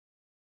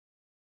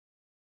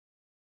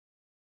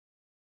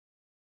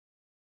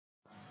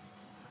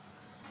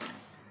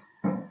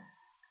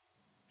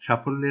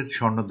সাফল্যের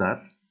স্বর্ণদ্বার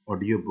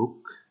audio book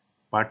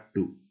part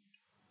 2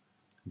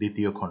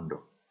 দ্বিতীয় খণ্ড।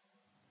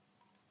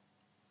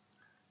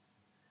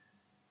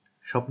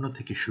 স্বপ্ন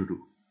থেকে শুরু।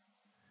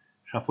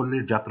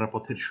 সাফল্যের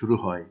যাত্রাপথের শুরু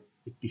হয়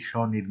একটি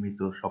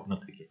স্বনির্মিত স্বপ্ন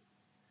থেকে।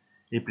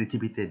 এই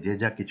পৃথিবীতে যে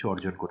যা কিছু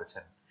অর্জন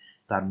করেছেন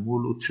তার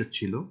মূল উৎস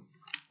ছিল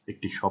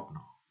একটি স্বপ্ন।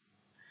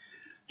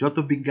 যত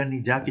বিজ্ঞানী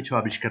যা কিছু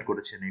আবিষ্কার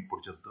করেছেন এই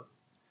পর্যন্ত,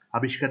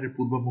 আবিষ্কারের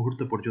পূর্ব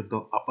মুহূর্ত পর্যন্ত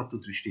আপাত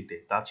দৃষ্টিতে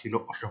তা ছিল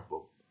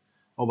অসম্ভব,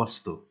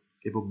 অবাস্তব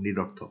এবং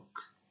নিরর্থক।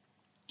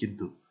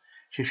 কিন্তু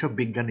সেসব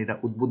বিজ্ঞানীরা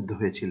উদ্বুদ্ধ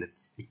হয়েছিলেন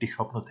একটি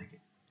স্বপ্ন থেকে।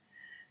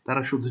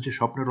 তারা শুধু যে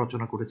স্বপ্ন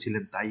রচনা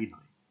করেছিলেন তাই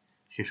নয়,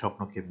 সে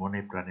স্বপ্নকে মনে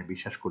প্রাণে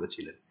বিশ্বাস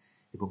করেছিলেন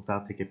এবং তা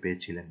থেকে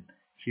পেয়েছিলেন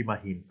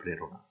সীমাহীন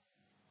প্রেরণা।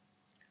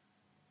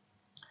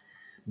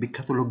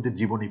 বিখ্যাত লোকদের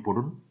জীবনী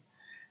পড়ুন,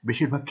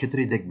 বেশিরভাগ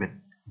ক্ষেত্রেই দেখবেন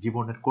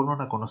জীবনের কোনো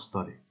না কোনো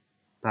স্তরে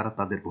তারা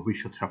তাদের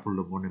ভবিষ্যৎ সাফল্য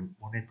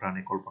মনে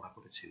প্রাণে কল্পনা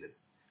করেছিলেন,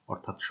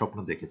 অর্থাৎ স্বপ্ন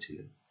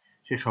দেখেছিলেন।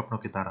 সে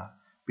স্বপ্নকে তারা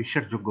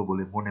বিশ্বাসযোগ্য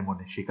বলে মনে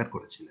মনে স্বীকার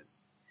করেছিলেন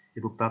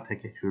এবং তা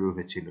থেকে শুরু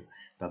হয়েছিল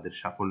তাদের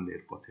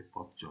সাফল্যের পথে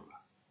পথ চলা।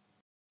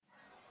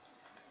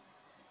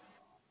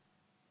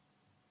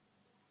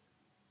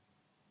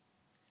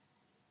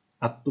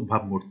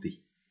 আত্মভাবমূর্তি।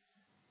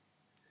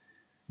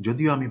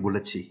 যদিও আমি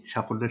বলেছি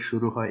সাফল্যের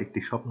শুরু হয় একটি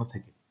স্বপ্ন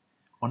থেকে,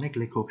 অনেক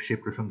লেখক সে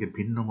প্রসঙ্গে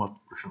ভিন্ন মত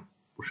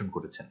পোষণ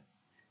করেছেন।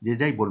 যে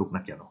যাই বলুক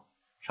না কেন,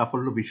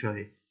 সাফল্য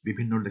বিষয়ে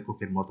বিভিন্ন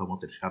লেখকের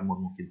মতামতের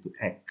সারমর্ম কিন্তু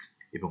এক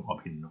এবং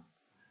অভিন্ন।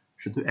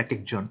 শুধু এক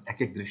একজন এক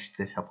এক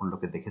দৃষ্টিতে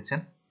সাফল্যকে দেখেছেন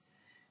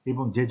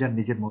এবং যে যার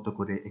নিজের মতো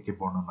করে একে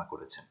বর্ণনা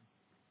করেছেন।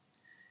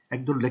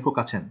 একদল লেখক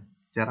আছেন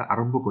যারা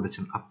আরম্ভ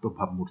করেছেন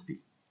আত্মভাবমূর্তি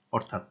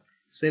অর্থাৎ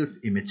সেলফ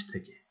ইমেজ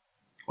থেকে,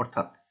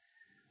 অর্থাৎ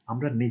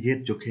আমরা নিজের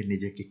চোখে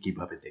নিজেকে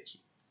কিভাবে দেখি।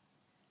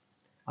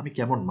 আমি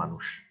কেমন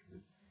মানুষ,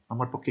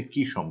 আমার পক্ষে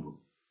কি সম্ভব,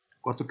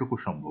 কতটুকু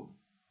সম্ভব,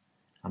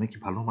 আমি কি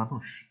ভালো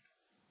মানুষ,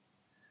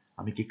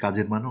 আমি কি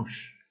কাজের মানুষ,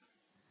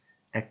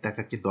 1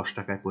 টাকাকে 10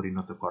 টাকায়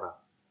পরিণত করা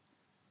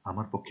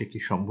আমার পক্ষে কি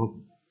সম্ভব,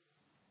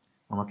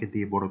 আমাকে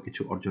দিয়ে বড়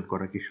কিছু অর্জন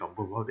করা কি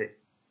সম্ভব হবে,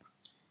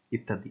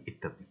 ইত্যাদি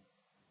ইত্যাদি।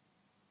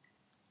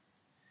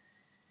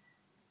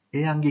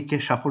 এই আঙ্গিকে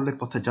সাফল্যের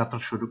পথে যাত্রা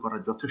শুরু করা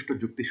যথেষ্ট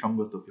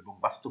যুক্তিসঙ্গত এবং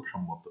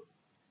বাস্তবসম্মত।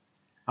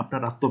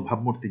 আপনার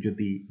আত্মভাবমূর্তি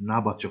যদি না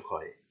বাচক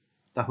হয়,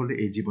 তাহলে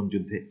এই জীবন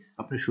যুদ্ধে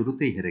আপনি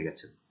শুরুতেই হেরে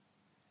গেছেন।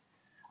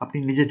 আপনি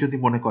নিজে যদি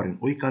মনে করেন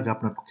ওই কাজ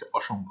আপনার পক্ষে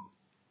অসম্ভব,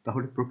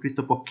 তাহলে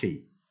প্রকৃতপক্ষেই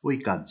ওই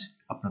কাজ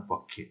আপনার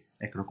পক্ষে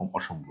একরকম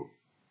অসম্ভব।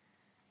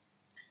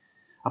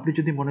 আপনি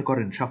যদি মনে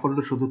করেন সাফল্য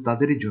শুধু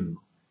তাদেরই জন্য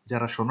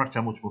যারা সোনার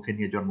চামচ মুখে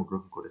নিয়ে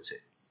জন্মগ্রহণ করেছে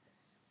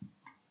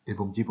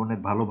এবং জীবনের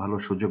ভালো ভালো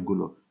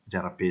সুযোগগুলো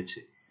যারা পেয়েছে,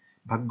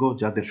 ভাগ্য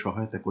যাদের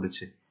সহায়তা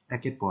করেছে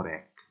একের পর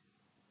এক,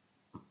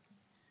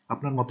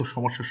 আপনার মতো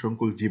সমস্যা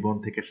সংকুল জীবন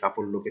থেকে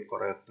সাফল্যকে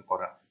করায়ত্ত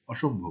করা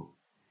অসম্ভব,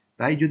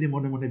 তাই যদি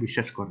মনে মনে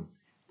বিশ্বাস করেন,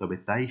 তবে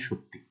তাই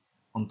সত্যি,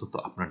 অন্তত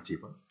আপনার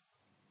জীবন।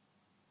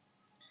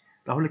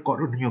 তাহলে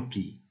করণীয়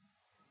কি?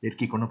 এর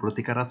কি কোনো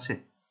প্রতিকার আছে?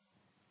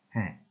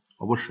 হ্যাঁ,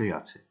 অবশ্যই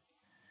আছে।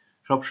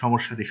 সব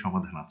সমস্যারই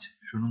সমাধান আছে।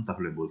 শুনুন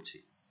তাহলে বলছি।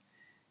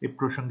 এ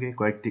প্রসঙ্গে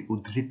কয়েকটি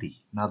উদ্ধৃতি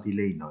না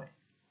দিলেই নয়।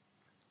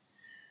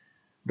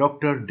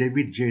 ডক্টর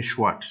ডেভিড জে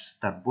শোয়ার্টস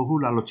তার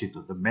বহুল আলোচিত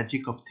the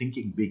magic of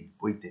thinking big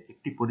বইতে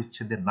একটি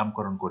পরিচ্ছেদের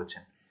নামকরণ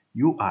করেছেন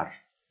you R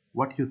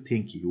what you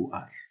think you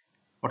আর,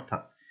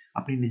 অর্থাৎ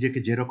আপনি নিজেকে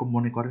যেরকম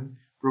মনে করেন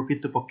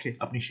প্রকৃতপক্ষে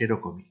আপনি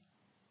সেরকমই।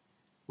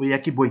 ওই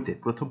একই বইতে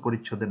প্রথম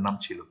পরিচ্ছেদের নাম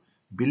ছিল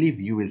believe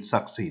you will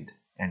succeed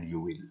and you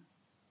will,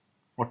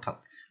 অর্থাৎ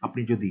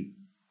আপনি যদি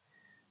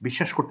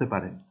বিশ্বাস করতে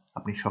পারেন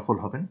আপনি সফল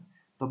হবেন,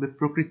 তবে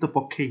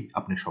প্রকৃতপক্ষেই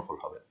আপনি সফল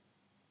হবেন।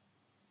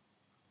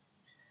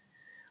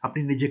 আপনি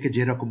নিজেকে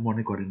যেরকম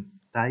মনে করেন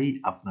তাই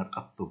আপনার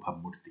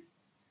আত্মভাবমূর্তি।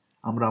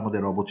 আমরা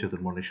আমাদের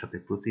অবচেতন মনের সাথে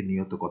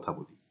প্রতিনিয়ত কথা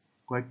বলি,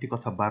 কয়েকটি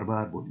কথা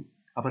বারবার বলি,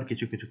 আবার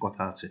কিছু কিছু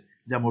কথা আছে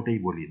যা মোটেই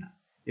বলি না।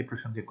 এ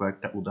প্রসঙ্গে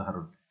কয়েকটা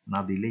উদাহরণ না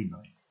দিলেই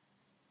নয়।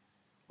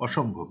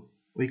 অসম্ভব,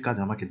 ওই কাজ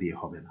আমাকে দিয়ে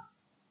হবে না।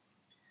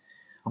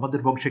 আমাদের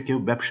বংশে কেউ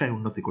ব্যবসায়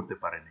উন্নতি করতে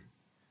পারেনি,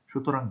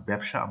 সুতরাং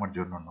ব্যবসা আমার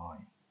জন্য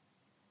নয়।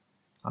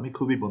 আমি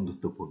খুবই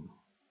বন্ধুত্বপূর্ণ,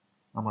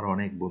 আমার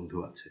অনেক বন্ধু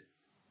আছে,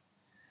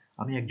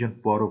 আমি একজন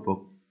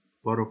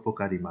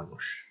পরোপকারী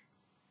মানুষ,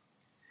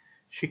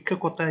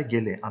 শিক্ষকতায়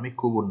গেলে আমি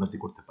খুব উন্নতি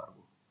করতে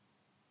পারবো।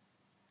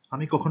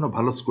 আমি কখনো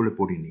ভালো স্কুলে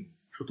পড়িনি,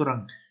 সুতরাং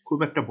খুব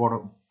একটা বড়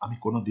আমি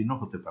কোনোদিনও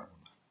হতে পারবো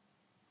না।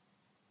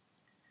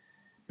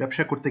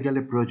 ব্যবসা করতে গেলে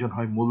প্রয়োজন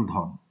হয়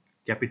মূলধন,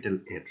 ক্যাপিটাল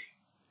এর।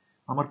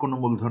 আমার কোনো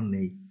মূলধন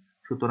নেই,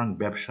 সুতরাং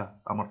ব্যবসা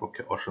আমার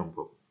পক্ষে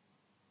অসম্ভব।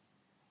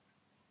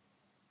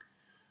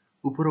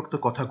 উপরোক্ত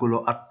কথাগুলো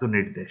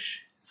আত্মনির্দেশ,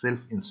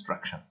 সেলফ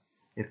ইনস্ট্রাকশন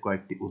এর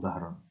কয়েকটি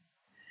উদাহরণ।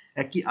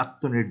 একই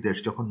আত্মনির্দেশ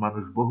যখন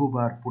মানুষ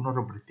বহুবার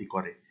পুনরাবৃত্তি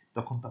করে,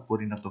 তখন তা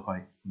পরিণত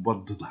হয়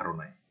বদ্ধ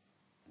ধারণায়।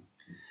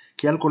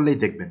 খেয়াল করলেই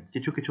দেখবেন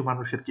কিছু কিছু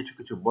মানুষের কিছু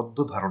কিছু বদ্ধ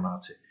ধারণা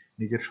আছে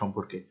নিজের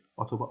সম্পর্কে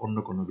অথবা অন্য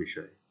কোনো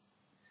বিষয়ে।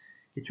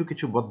 কিছু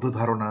কিছু বদ্ধ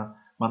ধারণা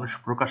মানুষ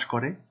প্রকাশ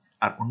করে,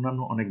 আর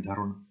অন্যান্য অনেক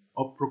ধারণা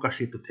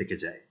অপ্রকাশিত থেকে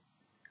যায়।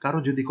 কারো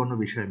যদি কোনো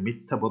বিষয়ে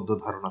মিথ্যা বদ্ধ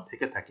ধারণা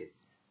থেকে থাকে,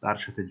 তার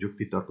সাথে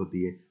যুক্তিতর্ক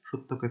দিয়ে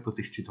সত্যকে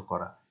প্রতিষ্ঠিত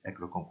করা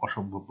একরকম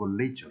অসম্ভব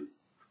বললেই চলে।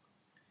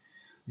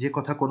 যে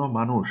কথা কোনো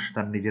মানুষ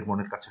তার নিজের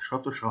মনের কাছে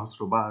শত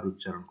সহস্রবার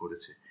উচ্চারণ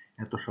করেছে,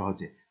 এত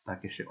সহজে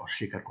তাকে সে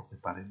অস্বীকার করতে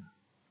পারে না।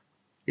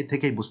 এ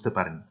থেকেই বুঝতে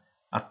পারেন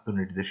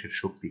আত্মনির্দেশের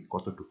শক্তি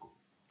কতটুকু।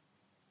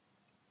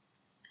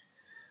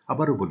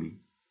 আবারও বলি,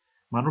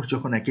 মানুষ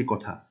যখন একই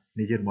কথা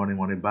নিজের মনে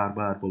মনে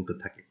বারবার বলতে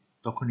থাকে,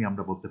 তখনই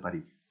আমরা বলতে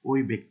পারি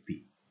ওই ব্যক্তি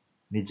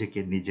নিজেকে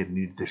নিজের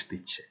নির্দেশ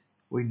দিচ্ছে।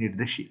 ওই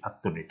নির্দেশই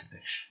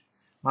আত্মনির্দেশ।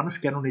 মানুষ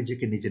কেন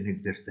নিজেকে নিজের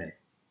নির্দেশ দেয়?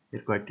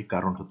 এর কয়েকটি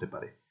কারণ হতে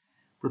পারে।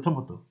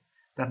 প্রথমত,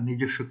 তার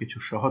নিজস্ব কিছু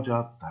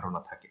সহজাত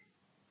ধারণা থাকে,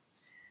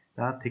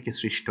 তা থেকে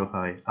সৃষ্ট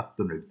হয়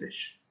আত্মনির্দেশ।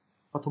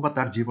 অথবা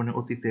তার জীবনে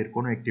অতীতের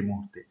কোনো একটি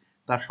মুহূর্তে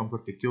তার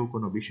সম্পর্কে কেউ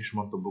কোনো বিশেষ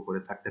মন্তব্য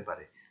করে থাকতে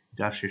পারে,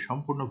 যা সে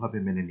সম্পূর্ণভাবে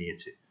মেনে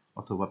নিয়েছে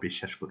অথবা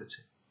বিশ্বাস করেছে।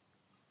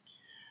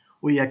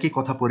 ওই একই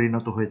কথা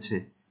পরিণত হয়েছে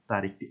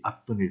তার একটি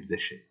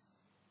আত্মনির্দেশে।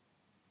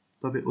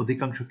 তবে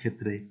অধিকাংশ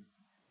ক্ষেত্রে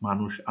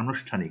মানুষ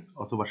আনুষ্ঠানিক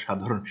অথবা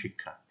সাধারণ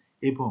শিক্ষা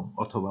এবং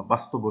অথবা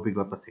বাস্তব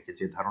অভিজ্ঞতা থেকে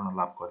যে ধারণা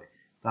লাভ করে,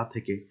 তা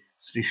থেকে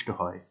সৃষ্ট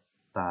হয়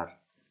তার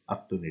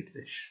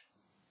আত্মনির্দেশ।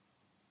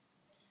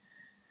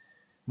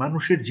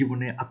 মানুষের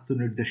জীবনে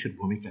আত্মনির্দেশের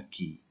ভূমিকা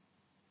কি?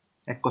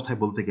 এক কথায়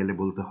বলতে গেলে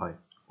বলতে হয়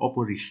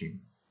অপরিসীম।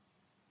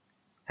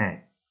 হ্যাঁ,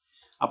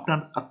 আপনার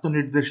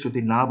আত্মনির্দেশ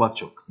যদি না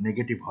বাচক,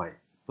 নেগেটিভ হয়,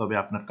 তবে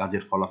আপনার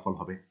কাজের ফলাফল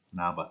হবে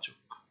না বাচক।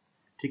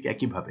 ঠিক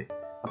একইভাবে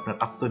আপনার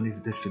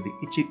আত্মনির্দেশ যদি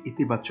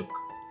ইতিবাচক,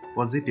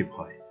 পজিটিভ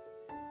হয়,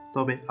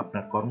 তবে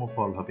আপনার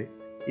কর্মফল হবে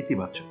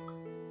ইতিবাচক।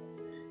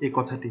 এই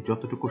কথাটি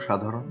যতটুকু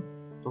সাধারণ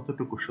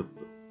ততটুকু সত্য।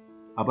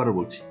 আবারও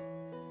বলছি,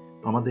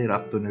 আমাদের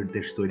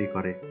আত্মনির্দেশ তৈরি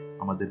করে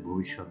আমাদের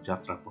ভবিষ্যৎ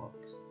যাত্রাপথ।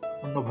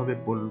 অন্যভাবে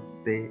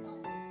বলতে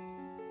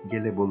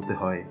গেলে বলতে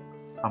হয়,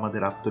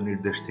 আমাদের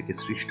আত্মনির্দেশ থেকে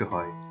সৃষ্ট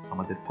হয়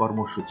আমাদের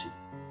কর্মসূচি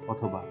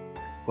অথবা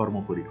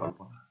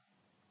কর্মপরিকল্পনা।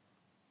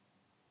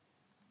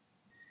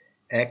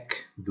 1,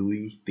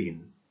 2, 3।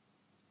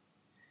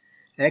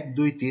 1,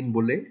 2, 3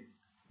 বলে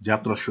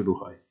যাত্রা শুরু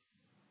হয়।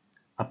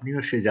 আপনিও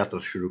সেই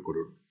যাত্রা শুরু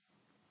করুন।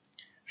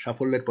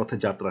 সাফল্যের পথে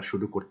যাত্রা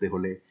শুরু করতে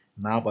হলে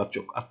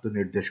নাবাচক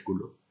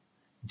আত্মনির্দেশগুলো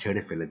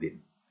ঝেড়ে ফেলে দিন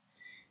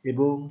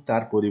এবং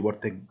তার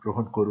পরিবর্তে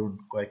গ্রহণ করুন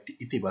কয়েকটি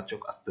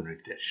ইতিবাচক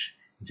আত্মনির্দেশ,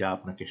 যা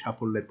আপনাকে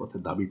সাফল্যের পথে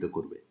ধাবিত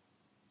করবে,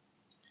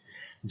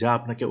 যা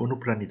আপনাকে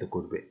অনুপ্রাণিত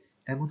করবে।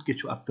 এমন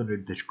কিছু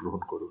আত্মনির্দেশ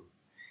গ্রহণ করুন,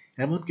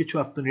 এমন কিছু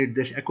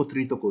আত্মনির্দেশ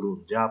একত্রিত করুন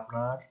যা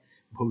আপনার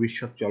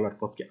ভবিষ্যৎ চলার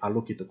পথকে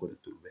আলোকিত করে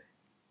তুলবে।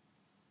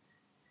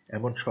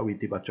 এমন সব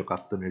ইতিবাচক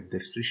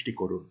আত্মনির্দেশ সৃষ্টি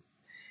করুন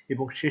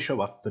এবং সেসব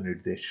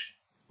আত্মনির্দেশ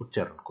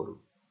উচ্চারণ করুন।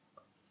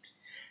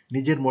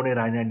 নিজের মনের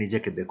আয়নায়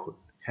নিজেকে দেখুন।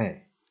 হ্যাঁ,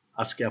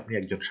 আজকে আপনি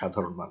একজন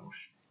সাধারণ মানুষ,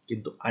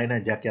 কিন্তু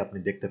আয়নায় যাকে আপনি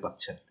দেখতে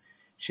পাচ্ছেন,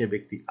 সে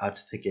ব্যক্তি আজ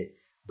থেকে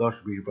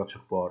 10-20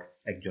 বছর পর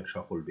একজন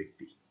সফল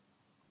ব্যক্তি।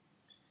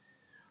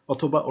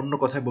 অথবা অন্য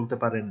কথায় বলতে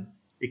পারেন,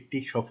 একটি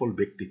সফল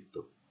ব্যক্তিত্ব।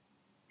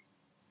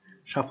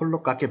 সাফল্য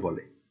কাকে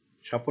বলে?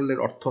 সাফল্যের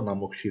অর্থ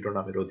নামক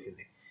শিরোনামের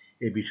অধীনে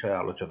এ বিষয়ে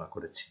আলোচনা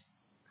করেছি।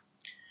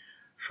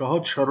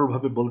 সহজ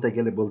সরলভাবে বলতে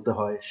গেলে বলতে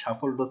হয়,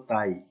 সাফল্য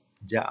তাই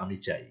যা আমি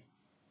চাই।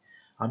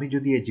 আমি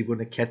যদি এ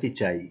জীবনে খ্যাতি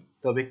চাই,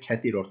 তবে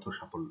খ্যাতির অর্থ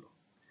সাফল্য।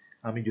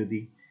 আমি যদি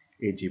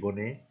এ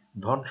জীবনে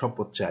ধন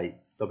সম্পদ চাই,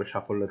 তবে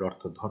সাফল্যের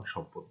অর্থ ধন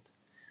সম্পদ।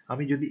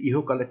 আমি যদি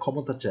ইহকালে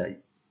ক্ষমতা চাই,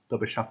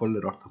 তবে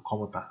সাফল্যের অর্থ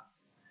ক্ষমতা,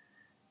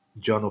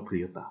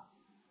 জনপ্রিয়তা,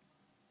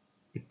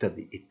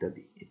 ইত্যাদি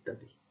ইত্যাদি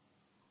ইত্যাদি।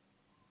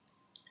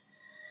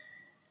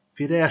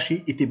 ফিরে আসি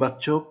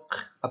ইতিবাচক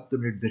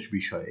আত্মনির্দেশ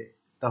বিষয়ে।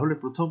 তাহলে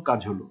প্রথম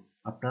কাজ হলো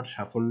আপনার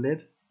সাফল্যের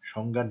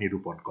সংজ্ঞা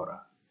নিরূপণ করা।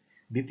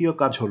 দ্বিতীয়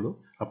কাজ হলো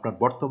আপনার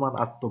বর্তমান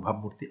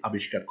আত্মভাবমূর্তি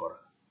আবিষ্কার করা।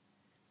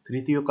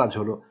 তৃতীয় কাজ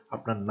হলো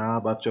আপনার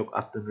নাবাচক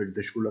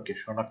আত্মনির্দেশগুলোকে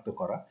শনাক্ত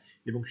করা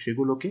এবং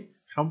সেগুলোকে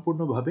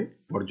সম্পূর্ণভাবে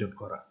বর্জন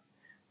করা।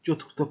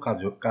 চতুর্থ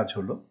কাজ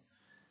হলো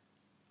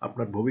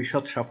আপনার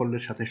ভবিষ্যৎ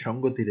সাফল্যের সাথে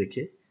সঙ্গতি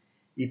রেখে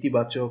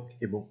ইতিবাচক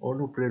এবং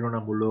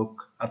অনুপ্রেরণামূলক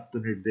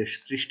আত্মনির্দেশ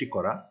সৃষ্টি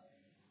করা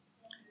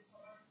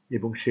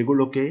এবং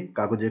সেগুলোকে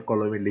কাগজে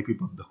কলমে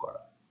লিপিবদ্ধ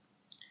করা।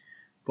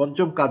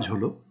 পঞ্চম কাজ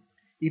হলো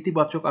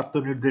ইতিবাচক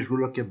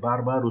আত্মনির্দেশগুলোকে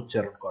বারবার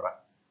উচ্চারণ করা,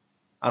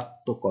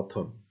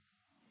 আত্মকথন।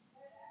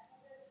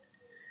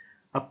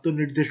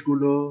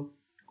 আত্মনির্দেশগুলো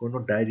কোনো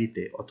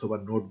ডায়েরিতে অথবা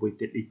নোট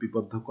বইতে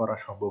লিপিবদ্ধ করা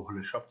সম্ভব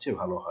হলে সবচেয়ে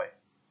ভালো হয়।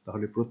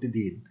 তাহলে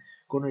প্রতিদিন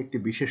কোনো একটি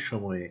বিশেষ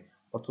সময়ে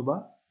অথবা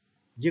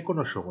যে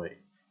কোনো সময়ে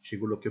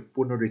সেগুলোকে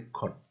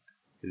পুনরীক্ষণ,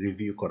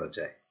 রিভিউ করা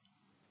যায়।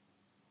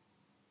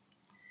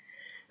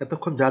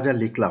 এতক্ষণ যা যা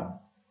লিখলাম,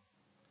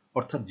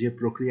 অর্থাৎ যে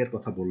প্রক্রিয়ার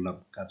কথা বললাম,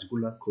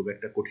 কাজগুলো খুব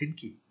একটা কঠিন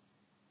কি?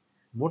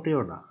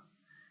 মোটেও না,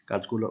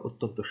 কাজগুলো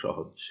অত্যন্ত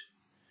সহজ।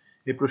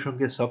 এ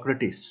প্রসঙ্গে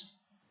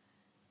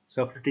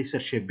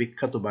সক্রেটিসের সে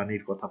বিখ্যাত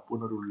বাণীর কথা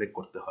পুনরুল্লেখ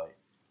করতে হয়,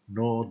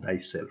 নো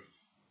থাইসেলফ,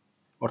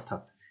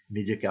 অর্থাৎ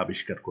নিজেকে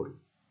আবিষ্কার করুন।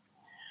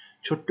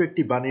 ছোট্ট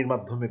একটি বাণীর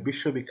মাধ্যমে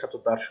বিশ্ববিখ্যাত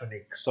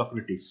দার্শনিক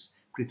সক্রেটিস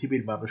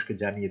পৃথিবীর মানুষকে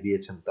জানিয়ে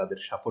দিয়েছেন তাদের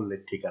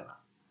সাফল্যের ঠিকানা।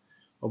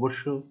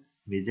 অবশ্য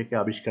নিজেকে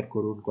আবিষ্কার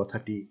করুন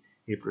কথাটি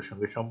এই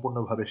প্রসঙ্গে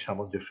সম্পূর্ণভাবে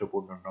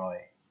সামঞ্জস্যপূর্ণ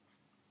নয়।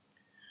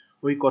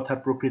 ওই কথার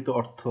প্রকৃত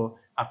অর্থ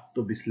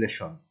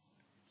আত্মবিশ্লেষণ,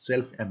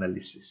 সেলফ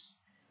অ্যানালিসিস।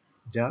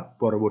 যা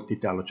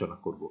পরবর্তীতে আলোচনা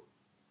করব।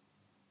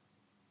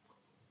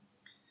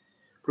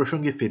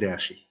 প্রসঙ্গে ফিরে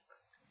আসি।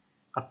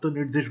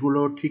 আত্মনির্দেশগুলো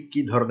ঠিক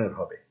কি ধরনের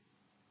হবে?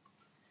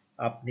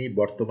 আপনি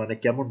বর্তমানে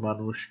কেমন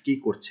মানুষ, কি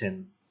করছেন,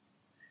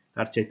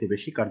 তার চাইতে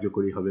বেশি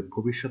কার্যকরী হবে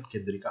ভবিষ্যৎ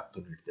কেন্দ্রিক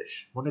আত্মনির্দেশ।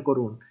 মনে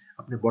করুন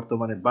আপনি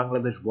বর্তমানে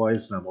বাংলাদেশ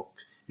বয়েজ নামক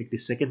একটি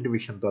সেকেন্ড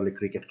ডিভিশন দলে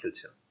ক্রিকেট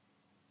খেলছেন।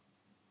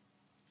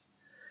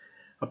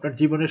 আপনার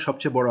জীবনের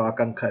সবচেয়ে বড়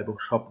আকাঙ্ক্ষা এবং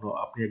স্বপ্ন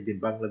আপনি একদিন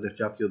বাংলাদেশ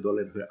জাতীয়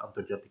দলের হয়ে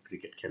আন্তর্জাতিক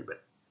ক্রিকেট খেলবেন।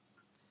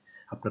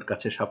 আপনার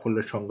কাছে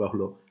সাফল্যের সংজ্ঞা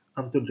হলো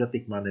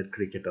আন্তর্জাতিক মানের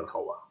ক্রিকেটার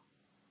হওয়া।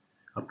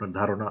 আপনার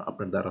ধারণা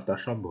আপনার দ্বারা তা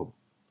সম্ভব।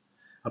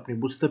 আপনি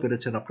বুঝতে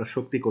পেরেছেন আপনার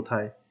শক্তি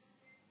কোথায়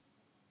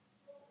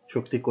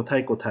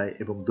কোথায়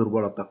এবং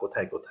দুর্বলতা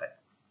কোথায় কোথায়।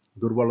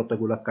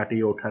 দুর্বলতাগুলো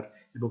কাটিয়ে ওঠার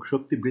এবং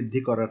শক্তি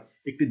বৃদ্ধি করার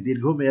একটি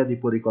দীর্ঘমেয়াদী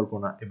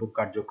পরিকল্পনা এবং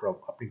কার্যক্রম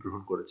আপনি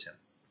গ্রহণ করেছেন।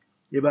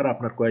 এবার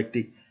আপনার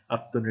কয়েকটি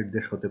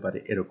আত্মনির্দেশ হতে পারে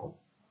এরকম: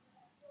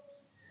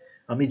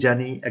 আমি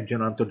জানি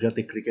একজন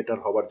আন্তর্জাতিক ক্রিকেটার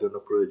হবার জন্য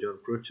প্রয়োজন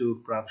প্রচুর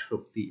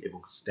প্রাণশক্তি এবং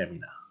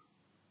স্ট্যামিনা।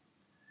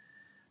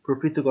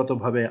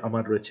 প্রকৃতিগতভাবে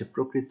আমার রয়েছে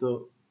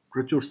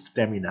প্রচুর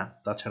স্ট্যামিনা।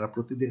 তাছাড়া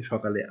প্রতিদিন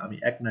সকালে আমি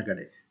এক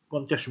নাগাড়ে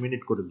 50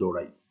 মিনিট করে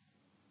দৌড়াই।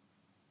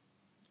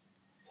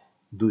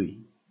 2.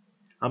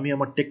 আমি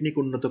আমার টেকনিক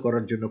উন্নত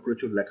করার জন্য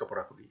প্রচুর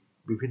লেখাপড়া করি।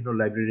 বিভিন্ন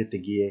লাইব্রেরিতে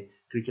গিয়ে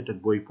ক্রিকেটের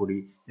বই পড়ি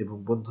এবং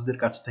বন্ধুদের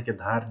কাছ থেকে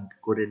ধার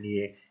করে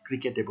নিয়ে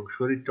ক্রিকেট এবং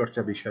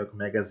শরীরচর্চা বিষয়ক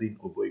ম্যাগাজিন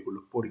ও বইগুলো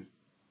পড়ি।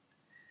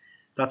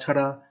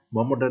 তাছাড়া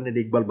মোহামেডানের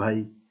ইকবাল ভাই,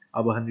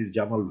 আবাহনীর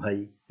জামাল ভাই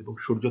এবং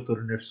সূর্য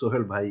তরুণের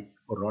সোহেল ভাই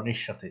ও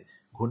রনির সাথে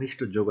ঘনিষ্ঠ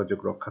যোগাযোগ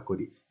রক্ষা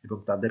করি এবং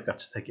তাদের কাছ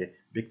থেকে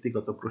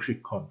ব্যক্তিগত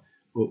প্রশিক্ষণ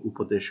ও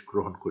উপদেশ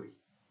গ্রহণ করি।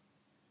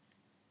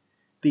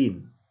 3.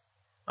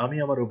 আমি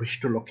আমার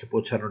অভীষ্ট লক্ষ্যে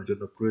পৌঁছানোর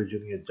জন্য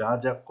প্রয়োজনীয় যা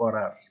যা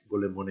করার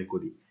বলে মনে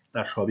করি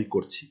তা সবই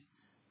করছি।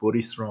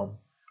 পরিশ্রম,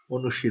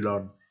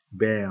 অনুশীলন,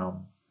 ব্যায়াম,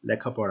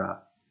 লেখাপড়া,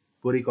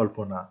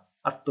 পরিকল্পনা,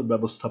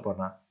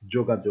 আত্মব্যবস্থাপনা,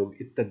 যোগাযোগ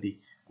ইত্যাদি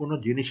কোনো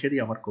জিনিসেরই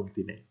আমার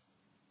কমতি নেই।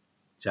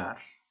 4.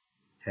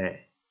 হ্যাঁ,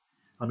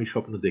 আমি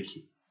স্বপ্ন দেখি,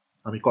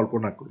 আমি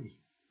কল্পনা করি।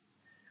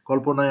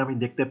 কল্পনায় আমি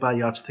দেখতে পাই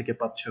আজ থেকে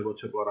 5-6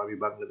 বছর পর আমি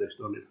বাংলাদেশ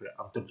দলের হয়ে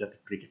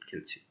আন্তর্জাতিক ক্রিকেট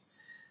খেলছি।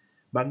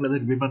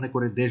 বাংলাদেশ বিমানে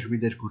করে দেশ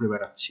বিদেশ ঘুরে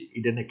বেড়াচ্ছি।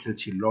 ইডেনে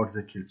খেলছি,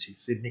 লর্ডসে খেলছি,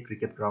 সিডনি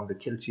ক্রিকেট গ্রাউন্ডে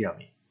খেলছি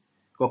আমি।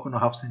 কখনো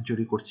হাফ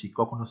সেঞ্চুরি করছি,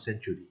 কখনো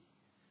সেঞ্চুরি।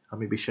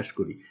 আমি বিশ্বাস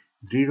করি,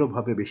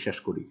 দৃঢ়ভাবে বিশ্বাস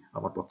করি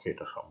আমার পক্ষে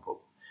এটা সম্ভব।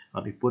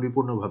 আমি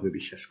পরিপূর্ণভাবে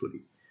বিশ্বাস করি।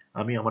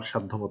 আমি আমার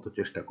সাধ্যমতো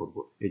চেষ্টা করব।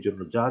 এই জন্য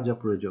যা যা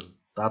প্রয়োজন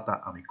তা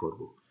আমি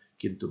করব।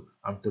 কিন্তু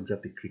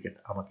আন্তর্জাতিক ক্রিকেট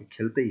আমাকে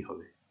খেলতেই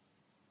হবে।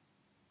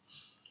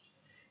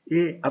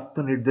 এই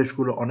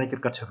আত্মনির্দেশগুলো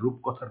অনেকের কাছে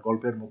রূপকথার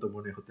গল্পের মতো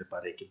মনে হতে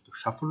পারে, কিন্তু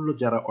সাফল্য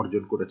যারা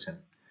অর্জন করেছেন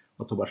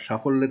অথবা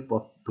সাফল্যের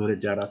পথ ধরে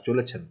যারা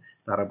চলেছেন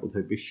তারা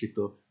বোধহয় বিস্মিত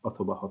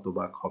অথবা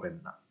হতবাক হবেন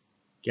না।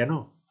 কেন?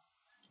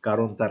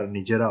 কারণ তারা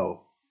নিজেরাও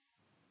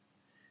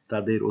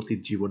তাদের অতীত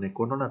জীবনে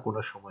কোনো না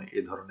কোনো সময়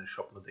এ ধরনের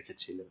স্বপ্ন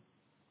দেখেছিলেন,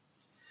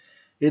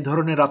 এ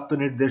ধরনের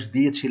আত্মনির্দেশ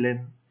দিয়েছিলেন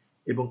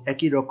এবং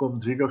একই রকম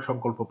দৃঢ়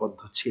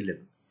সংকল্পবদ্ধ ছিলেন।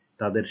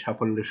 তাদের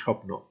সাফল্যের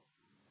স্বপ্ন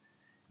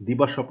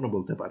দিবা স্বপ্ন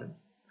বলতে পারেন,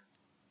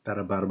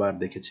 তারা বারবার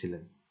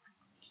দেখেছিলেন।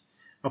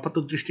 আপাত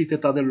দৃষ্টিতে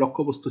তাদের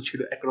লক্ষ্যবস্তু ছিল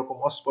একরকম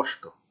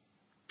অস্পষ্ট,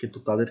 কিন্তু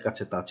তাদের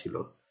কাছে তা ছিল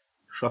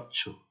স্বচ্ছ,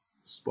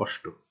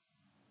 স্পষ্ট।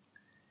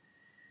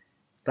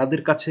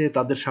 তাদের কাছে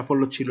তাদের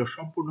সাফল্য ছিল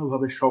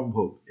সম্পূর্ণভাবে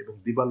সম্ভব এবং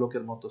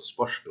দিবালোকের মতো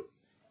স্পষ্ট,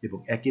 এবং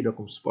একই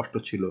রকম স্পষ্ট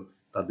ছিল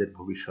তাদের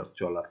ভবিষ্যৎ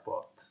চলার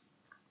পথ।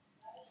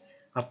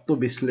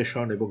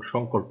 আত্মবিশ্লেষণ এবং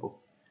সংকল্প,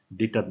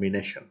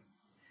 ডিটারমিনেশন,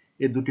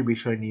 এ দুটি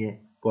বিষয় নিয়ে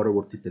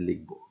পরবর্তীতে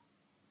লিখব।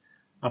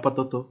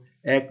 আপাতত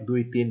 1,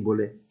 2, 3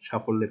 বলে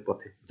সাফল্যের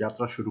পথে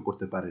যাত্রা শুরু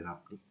করতে পারেন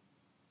আপনি।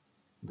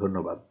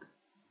 ধন্যবাদ।